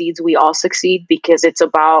us succeeds, we all succeed, because it's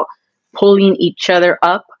about pulling each other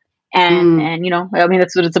up. And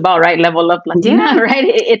that's what it's about, right? Level up, Latina, right?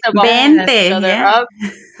 It's about pulling each other up.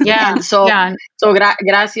 Yeah. And so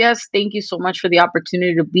gracias. Thank you so much for the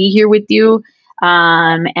opportunity to be here with you,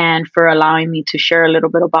 and for allowing me to share a little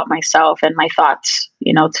bit about myself and my thoughts,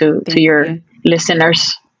 to your listeners.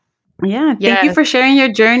 Yeah. Thank you for sharing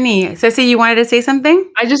your journey. Ceci, you wanted to say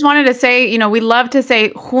something? I just wanted to say, we love to say,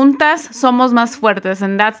 juntas somos más fuertes.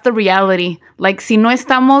 And that's the reality. Like, si no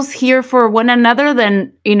estamos here for one another,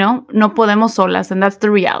 then, no podemos solas. And that's the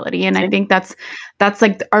reality. And I think that's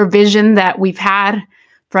like our vision that we've had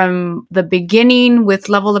from the beginning with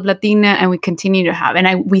Level Up Latina, and we continue to have.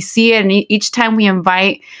 And we see it. And each time we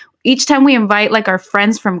invite like our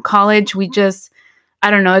friends from college, we just, I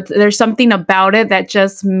don't know, there's something about it that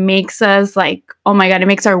just makes us like, oh my God, it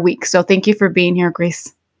makes our week. So thank you for being here,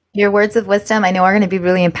 Grace. Your words of wisdom, I know, are going to be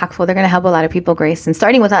really impactful. They're going to help a lot of people, Grace, and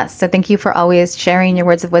starting with us. So thank you for always sharing your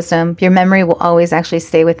words of wisdom. Your memory will always actually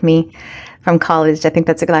stay with me from college. I think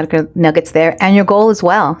that's a lot of good nuggets there. And your goal as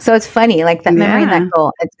well. So it's funny, like that memory and that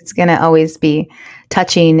goal, it's going to always be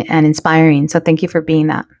touching and inspiring. So thank you for being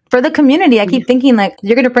that. For the community, I keep thinking like,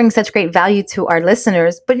 you're going to bring such great value to our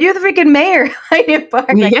listeners, but you're the freaking mayor of Huntington Park.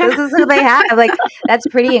 Like, this is who they have. Like, that's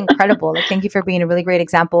pretty incredible. Like, thank you for being a really great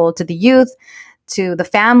example to the youth, to the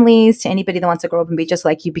families, to anybody that wants to grow up and be just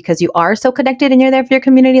like you, because you are so connected and you're there for your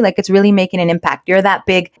community. Like, it's really making an impact. You're that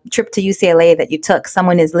big trip to UCLA that you took.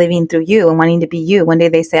 Someone is living through you and wanting to be you. One day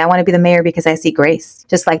they say, I want to be the mayor because I see Grace.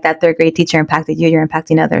 Just like that third grade teacher impacted you, you're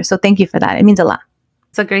impacting others. So thank you for that. It means a lot.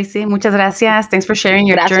 So Gracie, muchas gracias. Thanks for sharing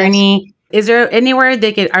your journey. Is there anywhere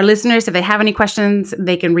our listeners, if they have any questions,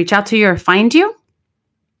 they can reach out to you or find you?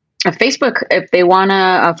 Facebook, if they want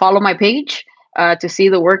to follow my page to see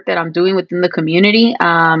the work that I'm doing within the community.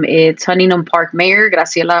 It's Huntington Park Mayor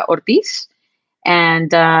Graciela Ortiz.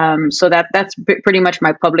 And so that's pretty much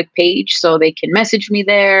my public page. So they can message me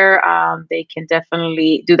there. They can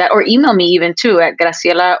definitely do that, or email me even too at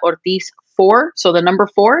Graciela Ortiz 4. So the number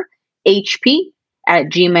 4 HP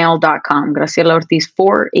 @gmail.com. Graciela Ortiz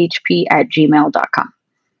 4 HP @gmail.com.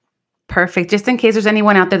 Perfect. Just in case there's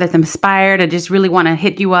anyone out there that's inspired or just really want to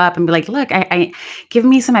hit you up and be like, look, I give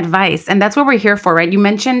me some advice. And that's what we're here for, right? You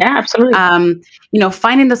mentioned, absolutely.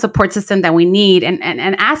 Finding the support system that we need and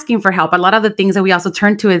asking for help. A lot of the things that we also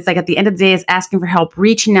turn to is like at the end of the day is asking for help,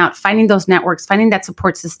 reaching out, finding those networks, finding that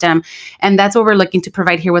support system. And that's what we're looking to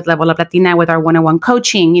provide here with Level Up Latina, with our one-on-one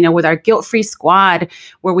coaching, with our guilt-free squad,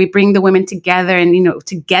 where we bring the women together and,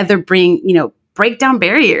 together bring, break down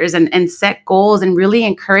barriers and set goals and really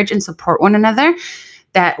encourage and support one another,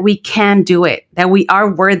 that we can do it, that we are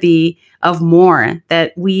worthy of more,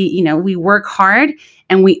 that we work hard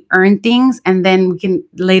and we earn things and then we can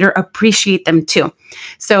later appreciate them too.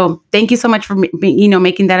 So thank you so much for,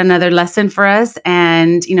 making that another lesson for us.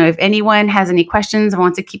 And, if anyone has any questions or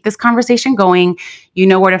wants to keep this conversation going, you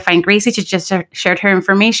know where to find Gracie. She just shared her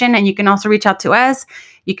information, and you can also reach out to us.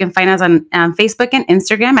 You can find us on Facebook and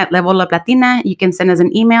Instagram at Level Up Latina. You can send us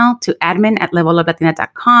an email to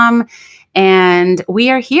admin@leveluplatina.com. And we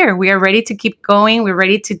are here. We are ready to keep going. We're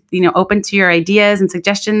ready to, open to your ideas and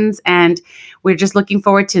suggestions. And we're just looking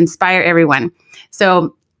forward to inspire everyone.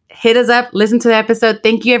 So hit us up, listen to the episode.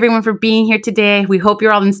 Thank you everyone for being here today. We hope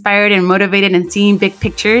you're all inspired and motivated and seeing big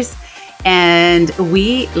pictures. And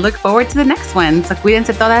we look forward to the next one. So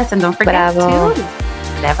cuídense todas and don't forget to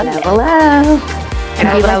level up.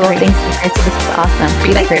 Bravo. Thanks, Gracie. This is awesome.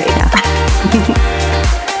 Be like Gracie now.